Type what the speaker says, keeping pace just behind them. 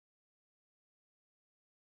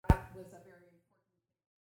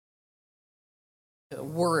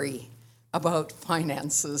worry about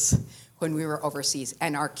finances when we were overseas,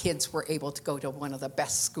 and our kids were able to go to one of the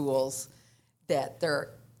best schools that there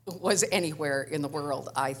was anywhere in the world,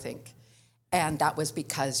 I think. And that was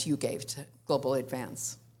because you gave to Global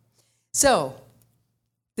Advance. So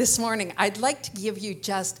this morning, I'd like to give you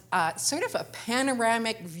just sort of a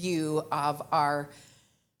panoramic view of our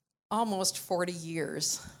almost 40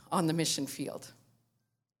 years on the mission field.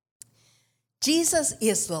 Jesus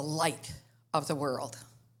is the light of the world.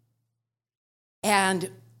 And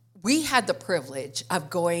we had the privilege of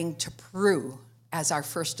going to Peru as our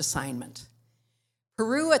first assignment.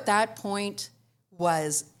 Peru at that point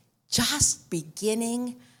was just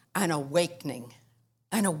beginning an awakening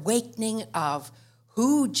of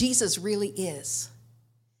who Jesus really is.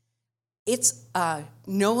 It's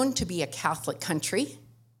known to be a Catholic country,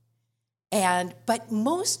 but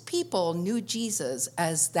most people knew Jesus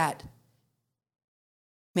as that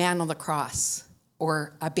man on the cross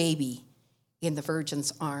or a baby in the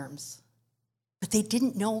Virgin's arms. But they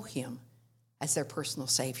didn't know him as their personal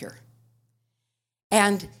Savior.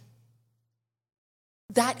 And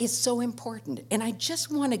that is so important. And I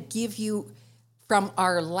just want to give you, from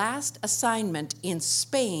our last assignment in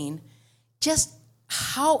Spain, just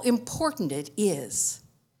how important it is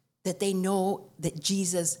that they know that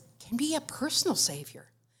Jesus can be a personal Savior.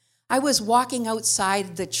 I was walking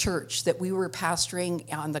outside the church that we were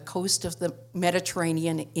pastoring on the coast of the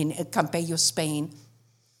Mediterranean in Campello, Spain,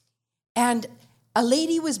 and a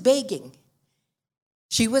lady was begging.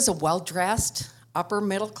 She was a well-dressed, upper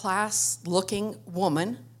middle class looking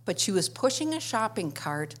woman, but she was pushing a shopping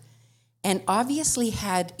cart and obviously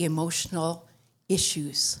had emotional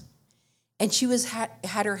issues. And she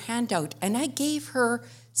had her hand out, and I gave her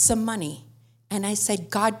some money, and I said,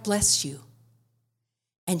 "God bless you."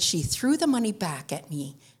 And she threw the money back at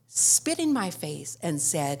me, spit in my face, and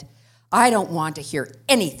said, "I don't want to hear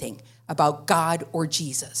anything about God or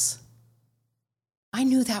Jesus." I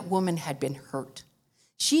knew that woman had been hurt.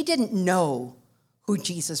 She didn't know who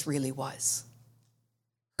Jesus really was.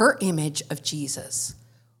 Her image of Jesus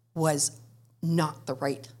was not the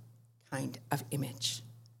right kind of image.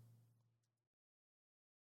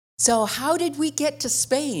 So how did we get to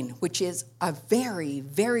Spain, which is a very,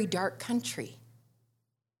 very dark country?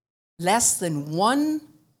 Less than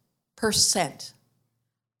 1%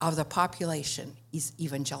 of the population is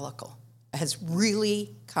evangelical, has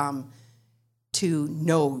really come to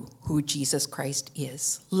know who Jesus Christ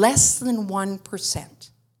is. Less than 1%.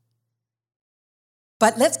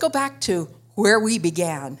 But let's go back to where we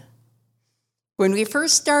began. When we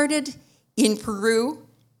first started in Peru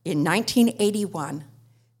in 1981,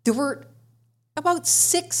 there were about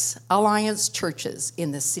 6 Alliance churches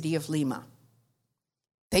in the city of Lima.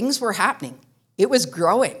 Things were happening. It was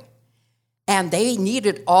growing. And they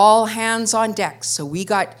needed all hands on deck. So we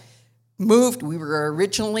got moved. We were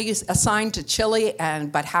originally assigned to Chile,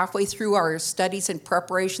 but halfway through our studies and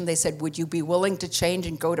preparation, they said, "Would you be willing to change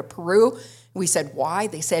and go to Peru?" We said, "Why?"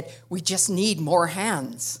 They said, "We just need more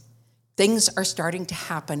hands." Things are starting to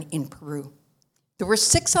happen in Peru. There were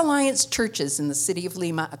 6 Alliance churches in the city of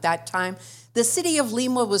Lima at that time. The city of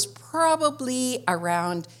Lima was probably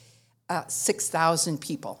around 6,000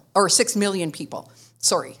 people, or 6 million people.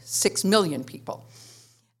 6 million people.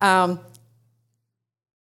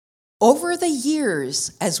 Over the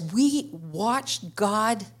years, as we watched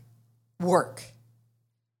God work,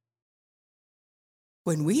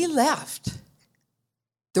 when we left,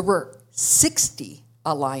 there were 60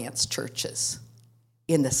 Alliance churches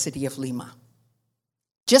in the city of Lima.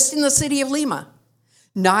 Just in the city of Lima.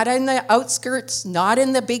 Not in the outskirts, not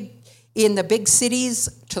in the big cities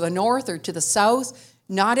to the north or to the south,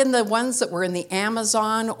 not in the ones that were in the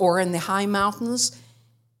Amazon or in the high mountains.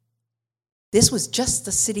 This was just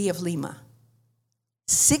the city of Lima.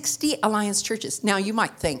 60 Alliance churches. Now you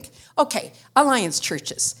might think, okay, Alliance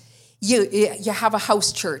churches. You have a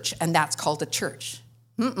house church and that's called a church.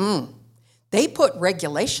 They put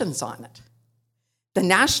regulations on it. The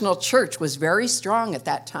national church was very strong at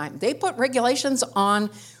that time. They put regulations on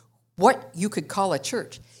what you could call a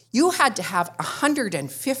church. You had to have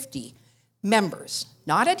 150 members,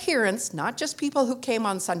 not adherents, not just people who came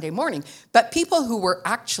on Sunday morning, but people who were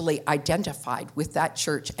actually identified with that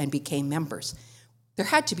church and became members. There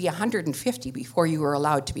had to be 150 before you were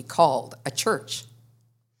allowed to be called a church.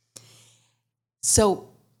 So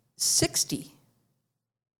 60.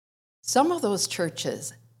 Some of those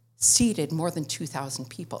churches seated more than 2,000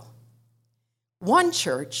 people. One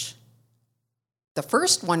church, the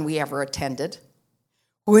first one we ever attended,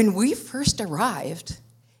 when we first arrived,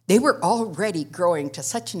 They were already growing to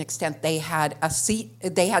such an extent they had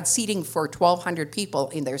seating for 1,200 people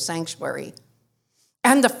in their sanctuary.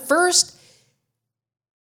 And the first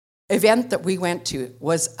event that we went to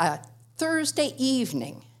was a Thursday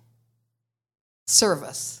evening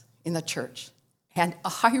service in the church. And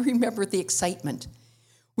I remember the excitement.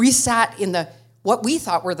 We sat in what we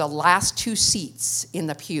thought were the last two seats in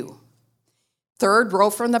the pew, third row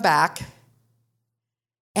from the back.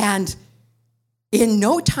 And in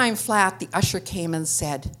no time flat, the usher came and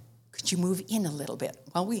said, "Could you move in a little bit?"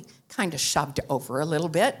 Well, we kind of shoved over a little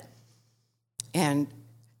bit, and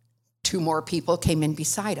two more people came in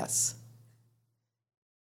beside us.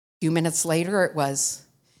 A few minutes later, it was,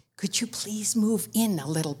 "Could you please move in a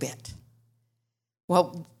little bit?"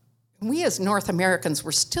 Well, we as North Americans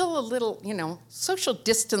were still a little, social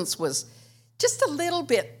distance was just a little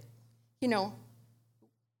bit,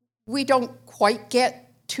 we don't quite get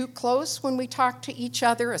too close when we talk to each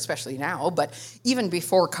other, especially now, but even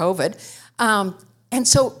before COVID. And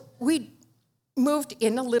so we moved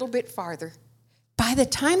in a little bit farther. By the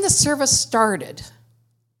time the service started,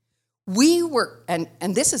 we were,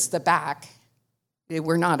 and this is the back,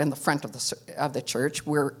 we're not in the front of the church,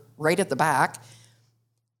 we're right at the back.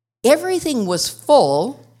 Everything was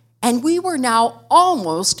full, and we were now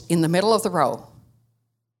almost in the middle of the row.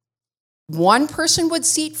 One person would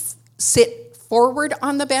sit forward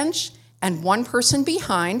on the bench, and one person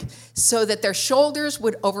behind, so that their shoulders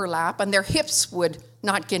would overlap and their hips would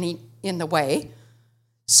not get in the way,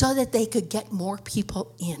 so that they could get more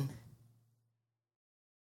people in.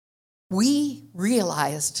 We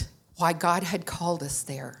realized why God had called us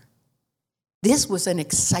there. This was an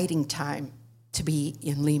exciting time to be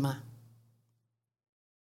in Lima.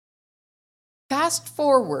 Fast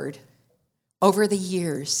forward over the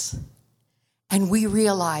years, and we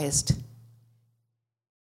realized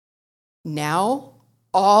now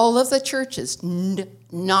all of the churches,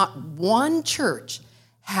 not one church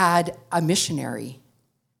had a missionary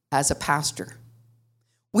as a pastor.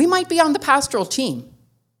 We might be on the pastoral team,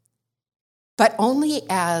 but only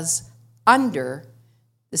as under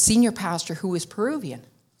the senior pastor who was Peruvian.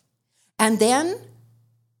 And then,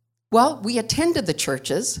 we attended the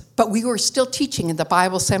churches, but we were still teaching in the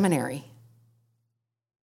Bible seminary.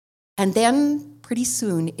 And then pretty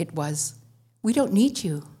soon it was, "We don't need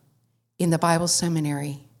you in the Bible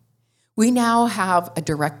seminary. We now have a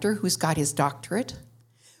director who's got his doctorate.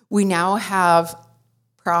 We now have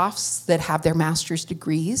profs that have their master's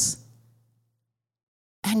degrees.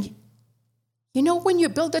 And when you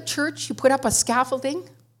build a church, you put up a scaffolding.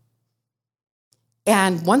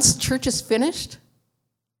 And once the church is finished,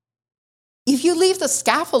 if you leave the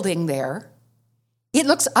scaffolding there, it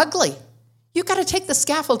looks ugly. You've got to take the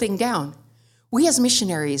scaffolding down." We as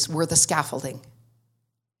missionaries were the scaffolding.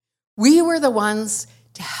 We were the ones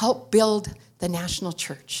to help build the national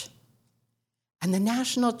church. And the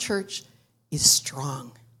national church is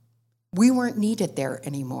strong. We weren't needed there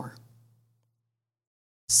anymore.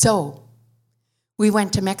 So we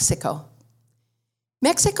went to Mexico.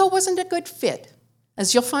 Mexico wasn't a good fit.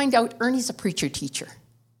 As you'll find out, Ernie's a preacher teacher.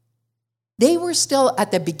 They were still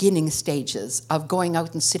at the beginning stages of going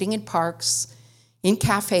out and sitting in parks, in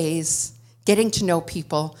cafes, getting to know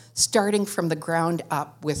people, starting from the ground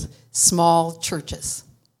up with small churches.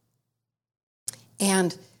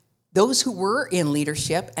 And those who were in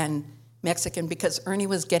leadership and Mexican, because Ernie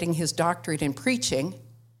was getting his doctorate in preaching,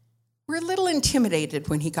 were a little intimidated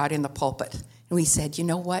when he got in the pulpit. And we said, "You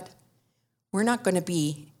know what? We're not going to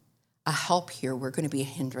be a help here. We're going to be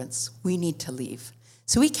a hindrance. We need to leave."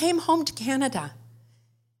 So we came home to Canada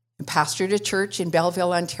and pastored a church in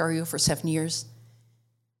Belleville, Ontario for 7 years.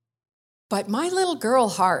 But my little girl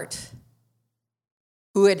heart,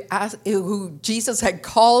 who Jesus had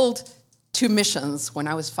called to missions when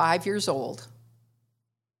I was 5 years old,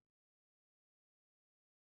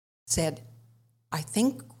 said, "I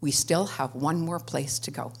think we still have one more place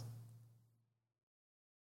to go."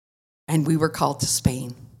 And we were called to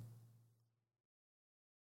Spain.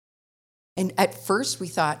 And at first we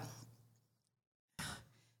thought,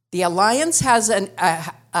 the Alliance has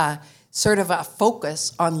a sort of a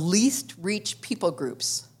focus on least reached people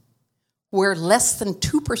groups, where less than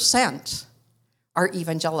 2% are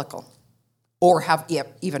evangelical or have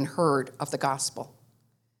even heard of the gospel.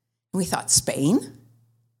 And we thought, Spain?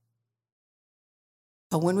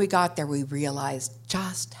 But when we got there, we realized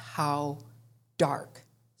just how dark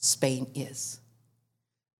Spain is.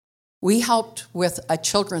 We helped with a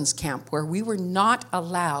children's camp where we were not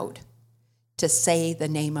allowed to say the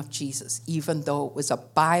name of Jesus, even though it was a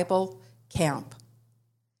Bible camp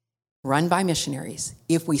run by missionaries.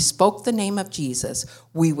 If we spoke the name of Jesus,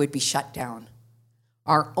 we would be shut down.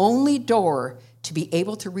 Our only door to be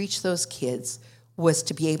able to reach those kids was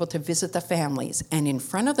to be able to visit the families and in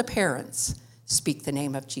front of the parents speak the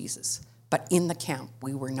name of Jesus. But in the camp,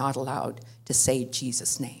 we were not allowed to say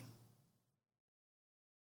Jesus' name.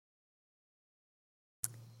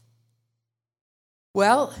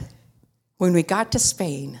 Well, when we got to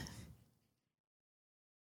Spain,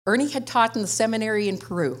 Ernie had taught in the seminary in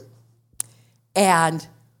Peru. And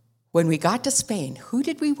when we got to Spain, who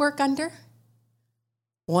did we work under?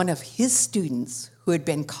 One of his students who had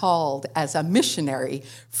been called as a missionary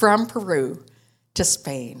from Peru to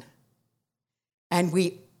Spain. And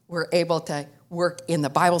we were able to work in the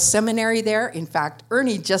Bible seminary there. In fact,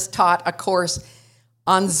 Ernie just taught a course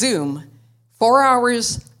on Zoom, 4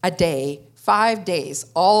 hours a day, 5 days,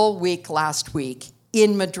 all week last week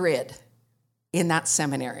in Madrid, in that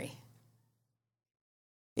seminary,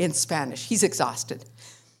 in Spanish. He's exhausted.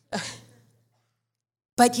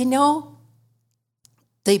 But you know,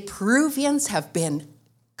 the Peruvians have been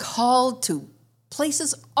called to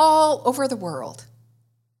places all over the world,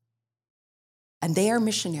 and they are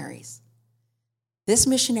missionaries. This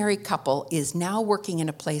missionary couple is now working in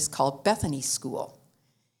a place called Bethany School.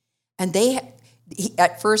 And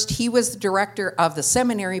at first, he was the director of the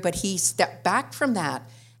seminary, but he stepped back from that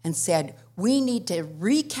and said, we need to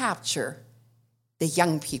recapture the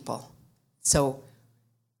young people. So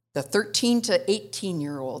the 13 to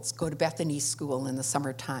 18-year-olds go to Bethany School in the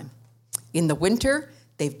summertime. In the winter,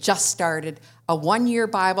 they've just started a one-year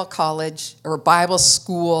Bible college or Bible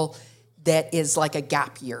school that is like a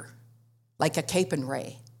gap year, like a Cape and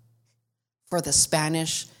Ray for the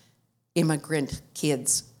Spanish immigrant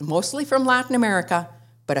kids, mostly from Latin America,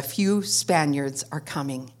 but a few Spaniards are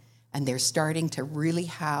coming, and they're starting to really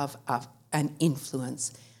have an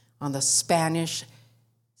influence on the Spanish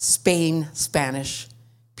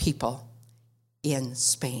people in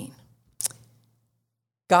Spain.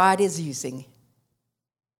 God is using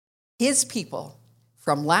his people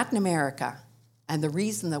from Latin America, and the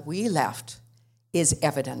reason that we left is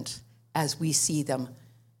evident as we see them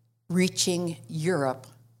reaching Europe,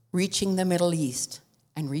 reaching the Middle East,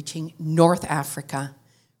 and reaching North Africa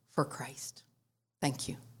for Christ. Thank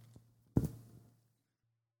you.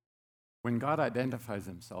 When God identifies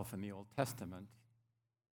himself in the Old Testament,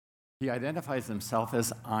 he identifies himself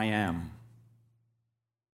as I am.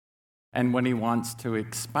 And when he wants to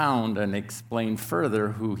expound and explain further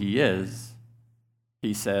who he is,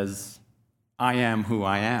 he says, I am who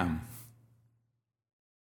I am.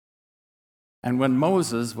 And when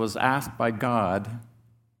Moses was asked by God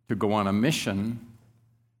to go on a mission,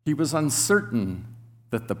 he was uncertain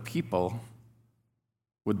that the people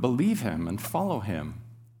would believe him and follow him.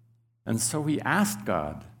 And so he asked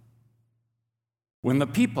God, when the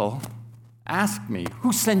people ask me,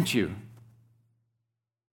 who sent you?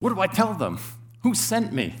 What do I tell them? Who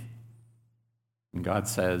sent me? And God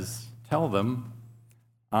says, tell them,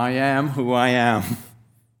 I am who I am.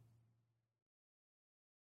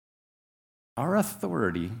 Our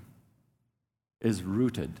authority is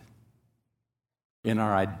rooted in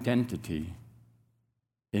our identity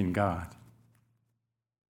in God.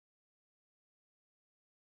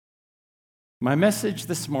 My message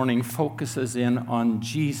this morning focuses in on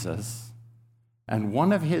Jesus and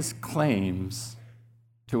one of his claims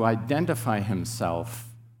to identify himself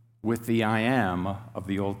with the I am of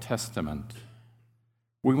the Old Testament.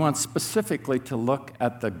 We want specifically to look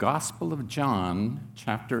at the Gospel of John,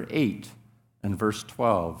 chapter 8 and verse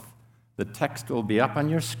 12. The text will be up on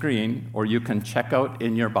your screen, or you can check out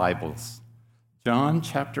in your Bibles. John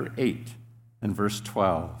chapter 8 and verse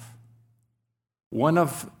 12. One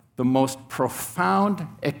of the most profound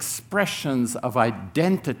expressions of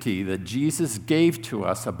identity that Jesus gave to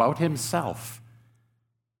us about himself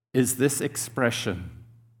is this expression,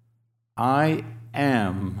 I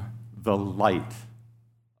am the light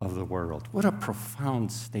of the world. What a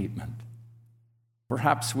profound statement.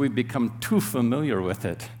 Perhaps we've become too familiar with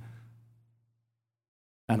it.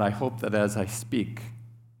 And I hope that as I speak,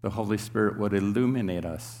 the Holy Spirit would illuminate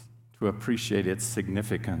us to appreciate its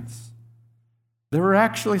significance. There are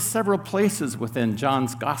actually several places within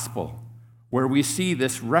John's Gospel where we see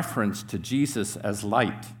this reference to Jesus as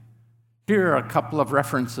light. Here are a couple of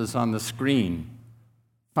references on the screen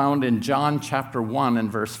found in John chapter 1 and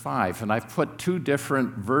verse 5, and I've put two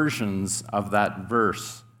different versions of that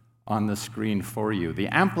verse on the screen for you. The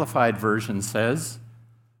Amplified Version says,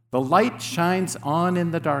 the light shines on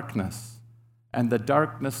in the darkness, and the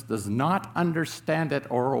darkness does not understand it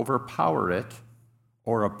or overpower it,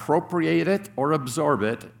 or appropriate it or absorb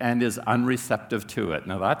it, and is unreceptive to it.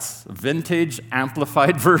 Now that's vintage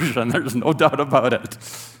Amplified Version, there's no doubt about it.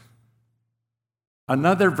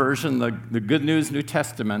 Another version, the Good News New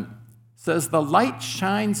Testament, says, "The light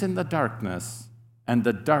shines in the darkness, and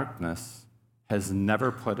the darkness has never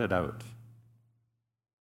put it out."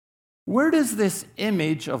 Where does this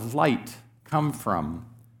image of light come from?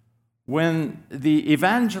 When the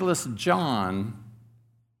evangelist John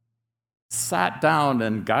sat down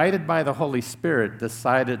and, guided by the Holy Spirit,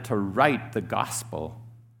 decided to write the gospel,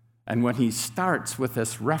 and when he starts with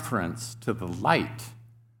this reference to the light,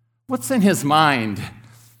 what's in his mind?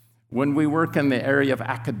 When we work in the area of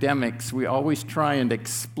academics, we always try and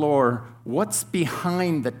explore what's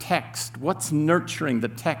behind the text, what's nurturing the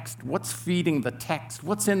text, what's feeding the text,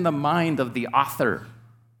 what's in the mind of the author.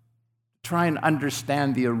 Try and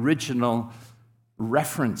understand the original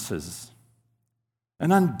references.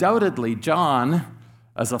 And undoubtedly, John,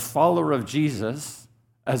 as a follower of Jesus,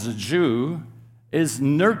 as a Jew, is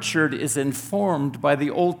nurtured, is informed by the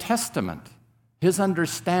Old Testament. His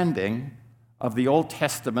understanding of the Old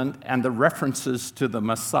Testament and the references to the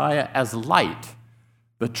Messiah as light,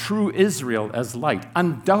 the true Israel as light.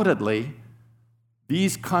 Undoubtedly,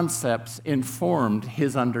 these concepts informed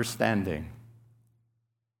his understanding.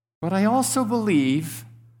 But I also believe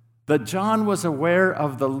that John was aware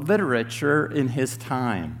of the literature in his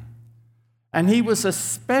time. And he was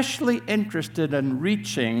especially interested in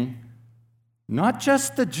reaching not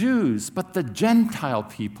just the Jews, but the Gentile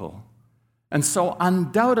people. And so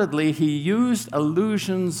undoubtedly he used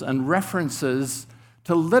allusions and references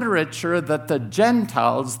to literature that the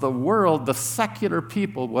Gentiles, the world, the secular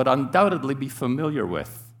people would undoubtedly be familiar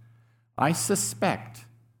with. I suspect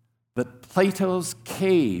that Plato's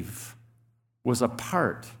cave was a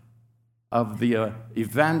part of the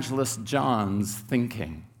evangelist John's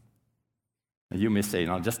thinking. Now you may say,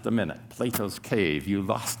 now just a minute, Plato's cave, you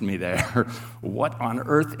lost me there. What on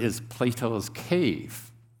earth is Plato's cave?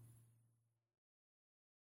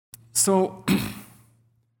 So,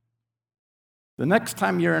 the next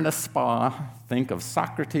time you're in a spa, think of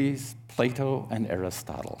Socrates, Plato, and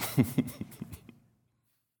Aristotle.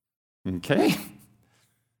 Okay?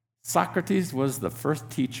 Socrates was the first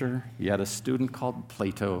teacher. He had a student called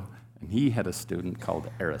Plato, and he had a student called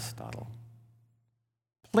Aristotle.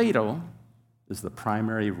 Plato is the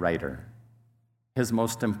primary writer. His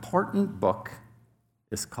most important book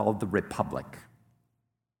is called The Republic.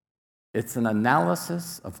 It's an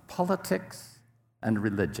analysis of politics and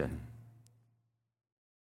religion.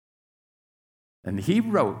 And he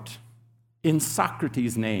wrote in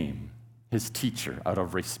Socrates' name, his teacher, out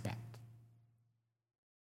of respect.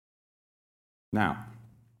 Now,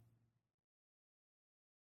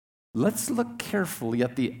 let's look carefully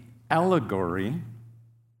at the allegory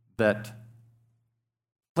that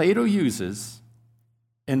Plato uses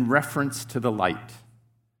in reference to the light.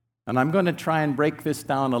 And I'm going to try and break this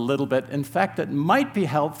down a little bit. In fact, it might be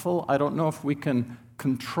helpful. I don't know if we can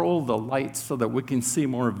control the light so that we can see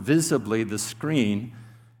more visibly the screen.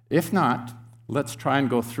 If not, let's try and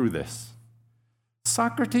go through this.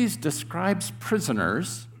 Socrates describes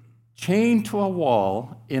prisoners chained to a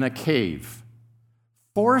wall in a cave,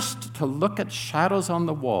 forced to look at shadows on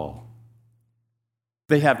the wall.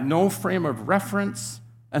 They have no frame of reference,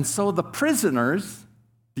 and so the prisoners,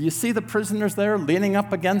 do you see the prisoners there leaning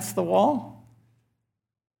up against the wall?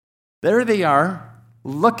 There they are,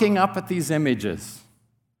 looking up at these images.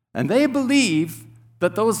 And they believe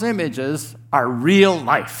that those images are real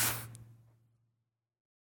life.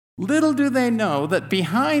 Little do they know that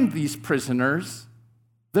behind these prisoners,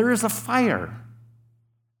 there is a fire.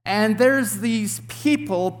 And there's these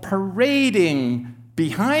people parading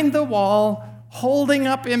behind the wall, holding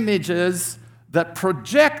up images that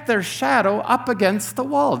project their shadow up against the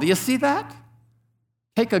wall. Do you see that?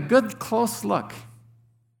 Take a good close look.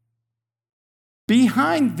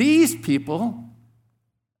 Behind these people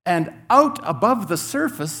and out above the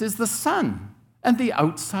surface is the sun and the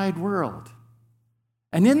outside world.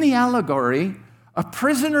 And in the allegory, a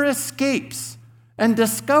prisoner escapes and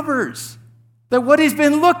discovers that what he's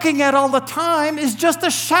been looking at all the time is just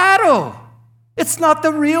a shadow. It's not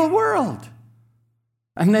the real world.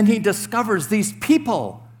 And then he discovers these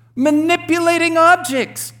people manipulating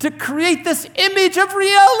objects to create this image of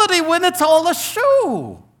reality when it's all a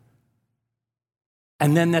show.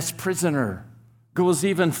 And then this prisoner goes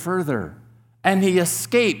even further, and he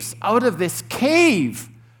escapes out of this cave,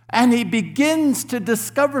 and he begins to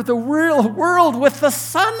discover the real world with the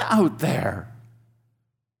sun out there.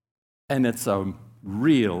 And it's a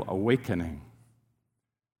real awakening.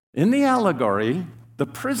 In the allegory, the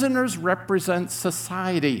prisoners represent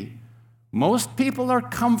society. Most people are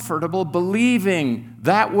comfortable believing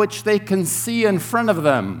that which they can see in front of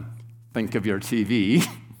them. Think of your TV.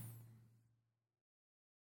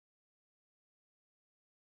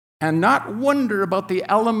 and not wonder about the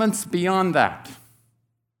elements beyond that.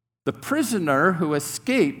 The prisoner who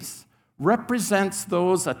escapes represents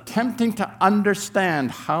those attempting to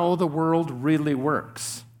understand how the world really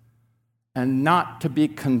works and not to be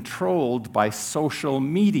controlled by social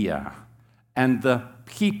media and the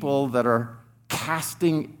people that are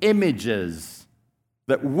casting images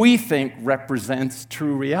that we think represents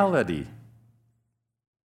true reality.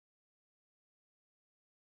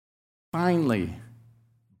 Finally,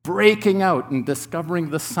 breaking out and discovering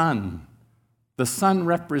the sun. The sun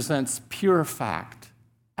represents pure fact,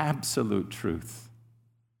 absolute truth.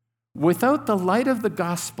 Without the light of the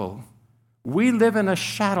gospel, we live in a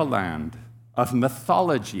shadowland of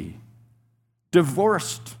mythology,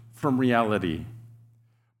 divorced from reality.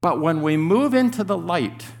 But when we move into the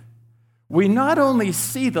light, we not only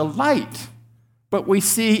see the light, but we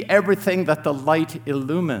see everything that the light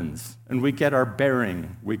illumines, and we get our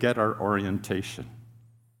bearing, we get our orientation.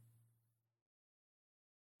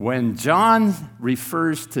 When John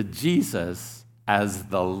refers to Jesus as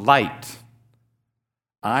the light,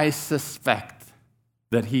 I suspect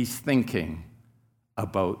that he's thinking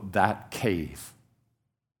about that cave.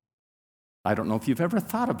 I don't know if you've ever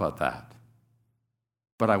thought about that,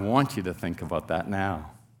 but I want you to think about that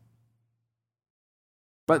now.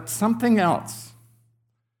 But something else.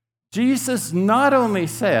 Jesus not only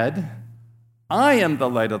said, I am the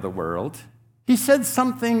light of the world, he said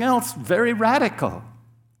something else very radical.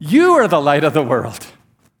 You are the light of the world.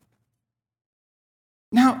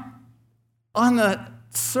 Now, on the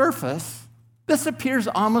surface, this appears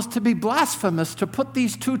almost to be blasphemous to put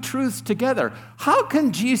these two truths together. How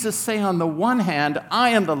can Jesus say on the one hand, I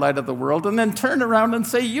am the light of the world, and then turn around and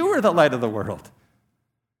say, you are the light of the world?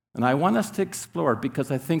 And I want us to explore it because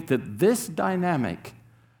I think that this dynamic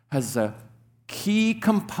has a key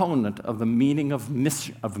component of the meaning of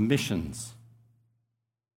missions.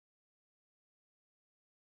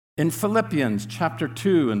 In Philippians chapter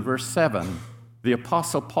 2 and verse 7, the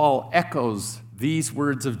Apostle Paul echoes these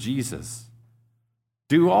words of Jesus.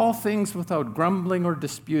 Do all things without grumbling or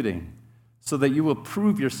disputing, so that you will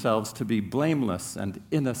prove yourselves to be blameless and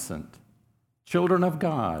innocent, children of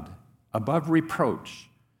God, above reproach,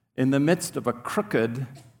 in the midst of a crooked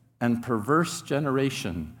and perverse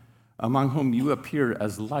generation, among whom you appear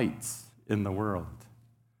as lights in the world.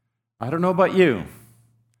 I don't know about you.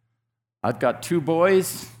 I've got 2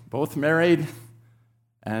 boys, both married,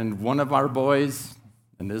 and one of our boys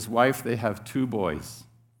and his wife, they have 2 boys,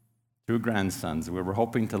 2 grandsons. We were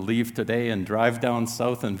hoping to leave today and drive down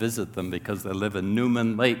south and visit them because they live in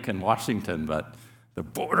Newman Lake in Washington, but the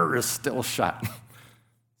border is still shut.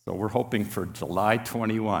 So we're hoping for July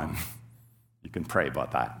 21. You can pray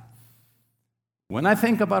about that. When I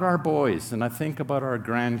think about our boys and I think about our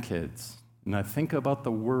grandkids, and I think about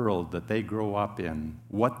the world that they grow up in,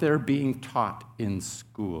 what they're being taught in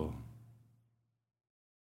school,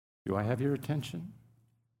 do I have your attention?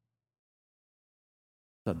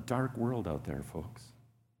 It's a dark world out there, folks.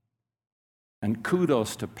 And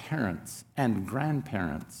kudos to parents and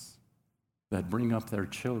grandparents that bring up their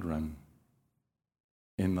children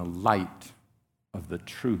in the light of the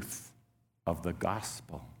truth of the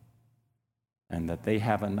gospel, and that they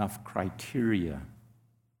have enough criteria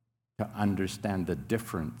to understand the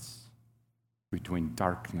difference between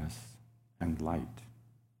darkness and light.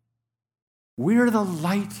 We're the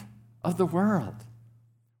light of the world.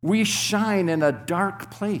 We shine in a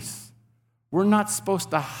dark place. We're not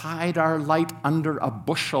supposed to hide our light under a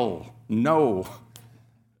bushel. No.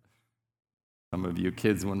 Some of you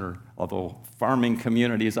kids wonder, although farming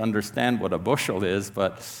communities understand what a bushel is,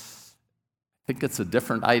 but I think it's a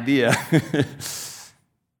different idea.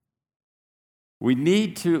 We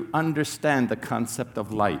need to understand the concept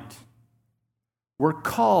of light. We're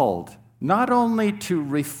called not only to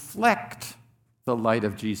reflect the light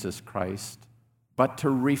of Jesus Christ, but to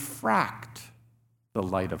refract the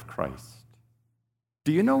light of Christ.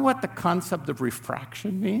 Do you know what the concept of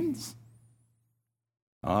refraction means?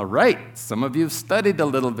 All right, some of you have studied a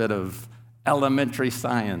little bit of elementary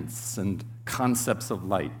science and concepts of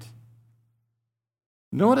light.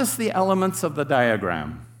 Notice the elements of the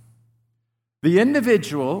diagram. The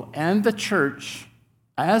individual and the church,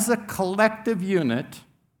 as a collective unit,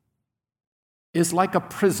 is like a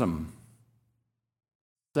prism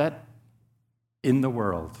set in the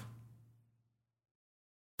world.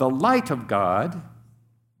 The light of God,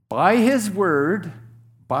 by His Word,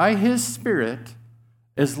 by His Spirit,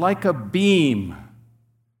 is like a beam.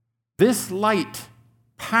 This light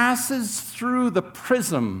passes through the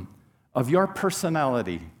prism of your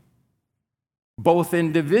personality, both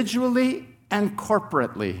individually and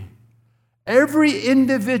corporately, Every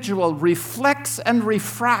individual reflects and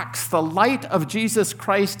refracts the light of Jesus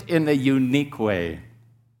Christ in a unique way.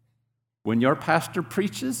 When your pastor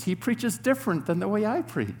preaches, he preaches different than the way I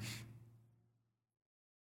preach.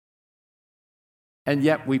 And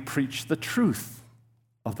yet we preach the truth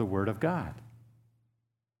of the Word of God.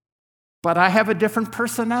 But I have a different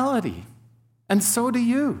personality, and so do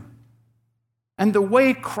you. And the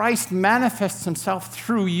way Christ manifests himself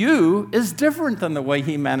through you is different than the way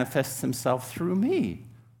he manifests himself through me.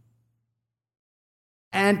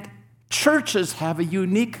 And churches have a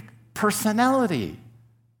unique personality.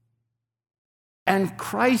 And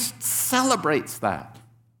Christ celebrates that.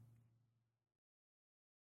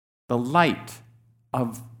 The light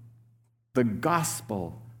of the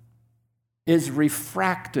gospel is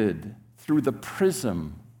refracted through the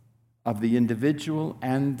prism of the individual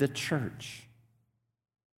and the church.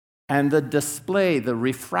 And the display, the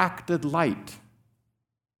refracted light,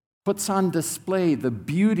 puts on display the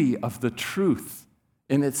beauty of the truth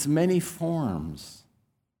in its many forms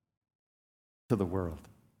to the world.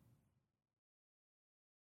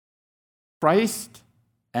 Christ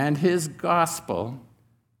and his gospel,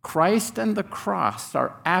 Christ and the cross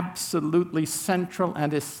are absolutely central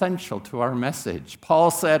and essential to our message. Paul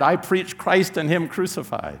said, I preach Christ and him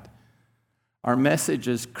crucified. Our message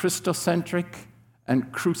is Christocentric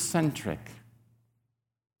and crucentric.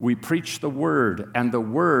 We preach the Word, and the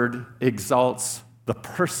Word exalts the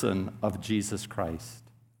person of Jesus Christ.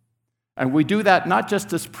 And we do that not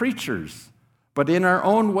just as preachers, but in our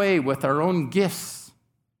own way with our own gifts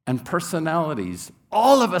and personalities.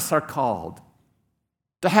 All of us are called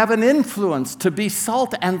to have an influence, to be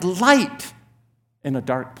salt and light in a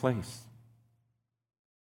dark place.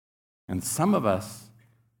 And some of us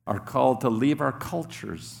are called to leave our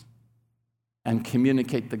cultures and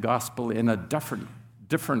communicate the gospel in a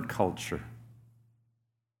different culture.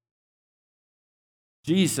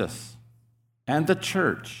 Jesus and the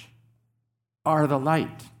church are the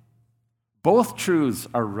light. Both truths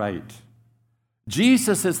are right.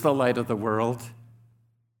 Jesus is the light of the world,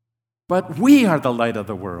 but we are the light of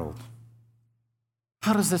the world.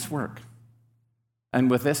 How does this work?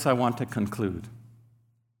 And with this, I want to conclude.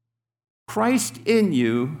 Christ in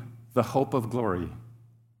you, the hope of glory.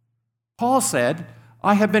 Paul said,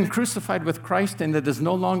 I have been crucified with Christ, and it is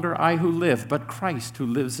no longer I who live, but Christ who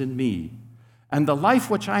lives in me. And the life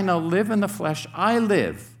which I now live in the flesh, I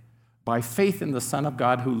live by faith in the Son of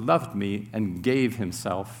God who loved me and gave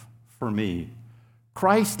himself for me.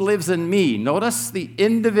 Christ lives in me. Notice the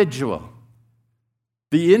individual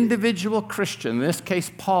Christian, in this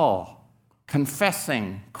case Paul,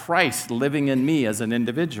 confessing Christ living in me as an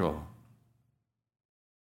individual.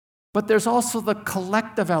 But there's also the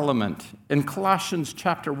collective element in Colossians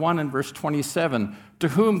chapter 1 and verse 27, to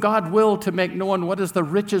whom God willed to make known what is the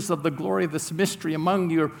riches of the glory of this mystery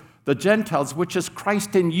among you, the Gentiles, which is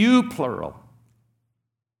Christ in you, plural,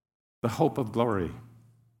 the hope of glory.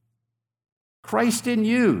 Christ in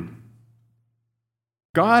you.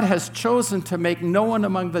 God has chosen to make known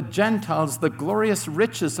among the Gentiles the glorious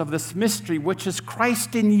riches of this mystery, which is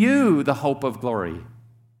Christ in you, the hope of glory.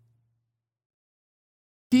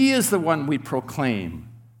 He is the one we proclaim,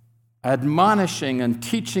 admonishing and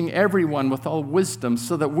teaching everyone with all wisdom,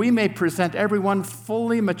 so that we may present everyone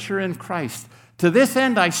fully mature in Christ. To this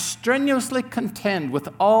end, I strenuously contend with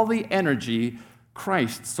all the energy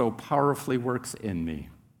Christ so powerfully works in me.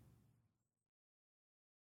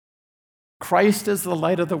 Christ is the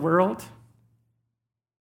light of the world,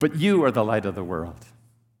 but you are the light of the world.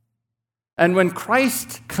 And when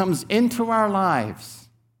Christ comes into our lives,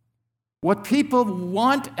 what people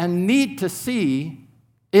want and need to see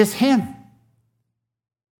is him.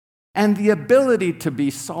 And the ability to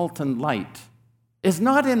be salt and light is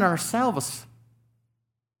not in ourselves.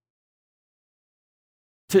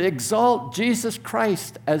 To exalt Jesus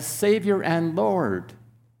Christ as Savior and Lord.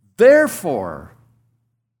 Therefore,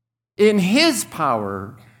 in his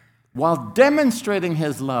power, while demonstrating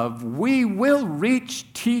his love, we will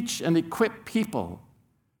reach, teach, and equip people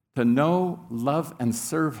to know, love, and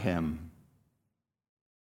serve him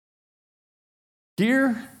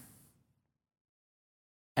here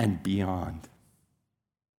and beyond.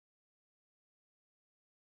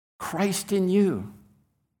 Christ in you.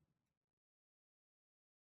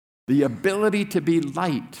 The ability to be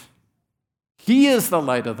light. He is the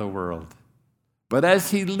light of the world. But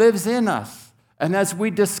as he lives in us, and as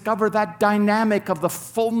we discover that dynamic of the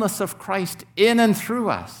fullness of Christ in and through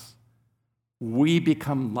us, we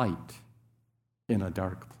become light in a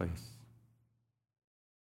dark place.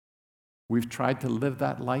 We've tried to live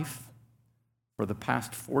that life for the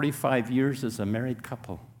past 45 years as a married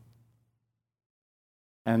couple.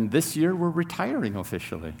 And this year we're retiring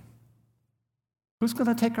officially. Who's going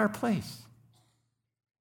to take our place?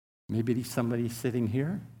 Maybe somebody sitting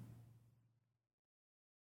here?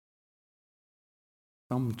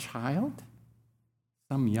 Some child?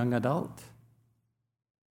 Some young adult?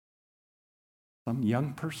 Some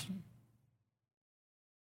young person?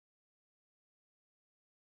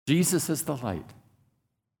 Jesus is the light,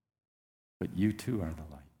 but you too are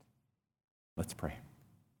the light. Let's pray.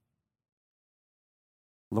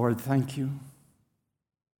 Lord, thank you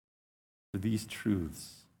for these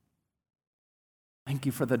truths. Thank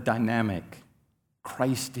you for the dynamic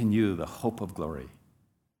Christ in you, the hope of glory.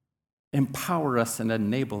 Empower us and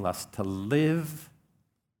enable us to live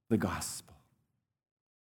the gospel,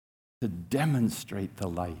 to demonstrate the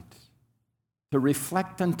light, to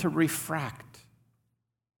reflect and to refract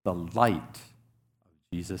the light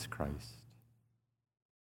of Jesus Christ.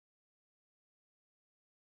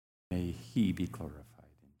 May he be glorified.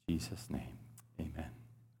 In Jesus' name, amen.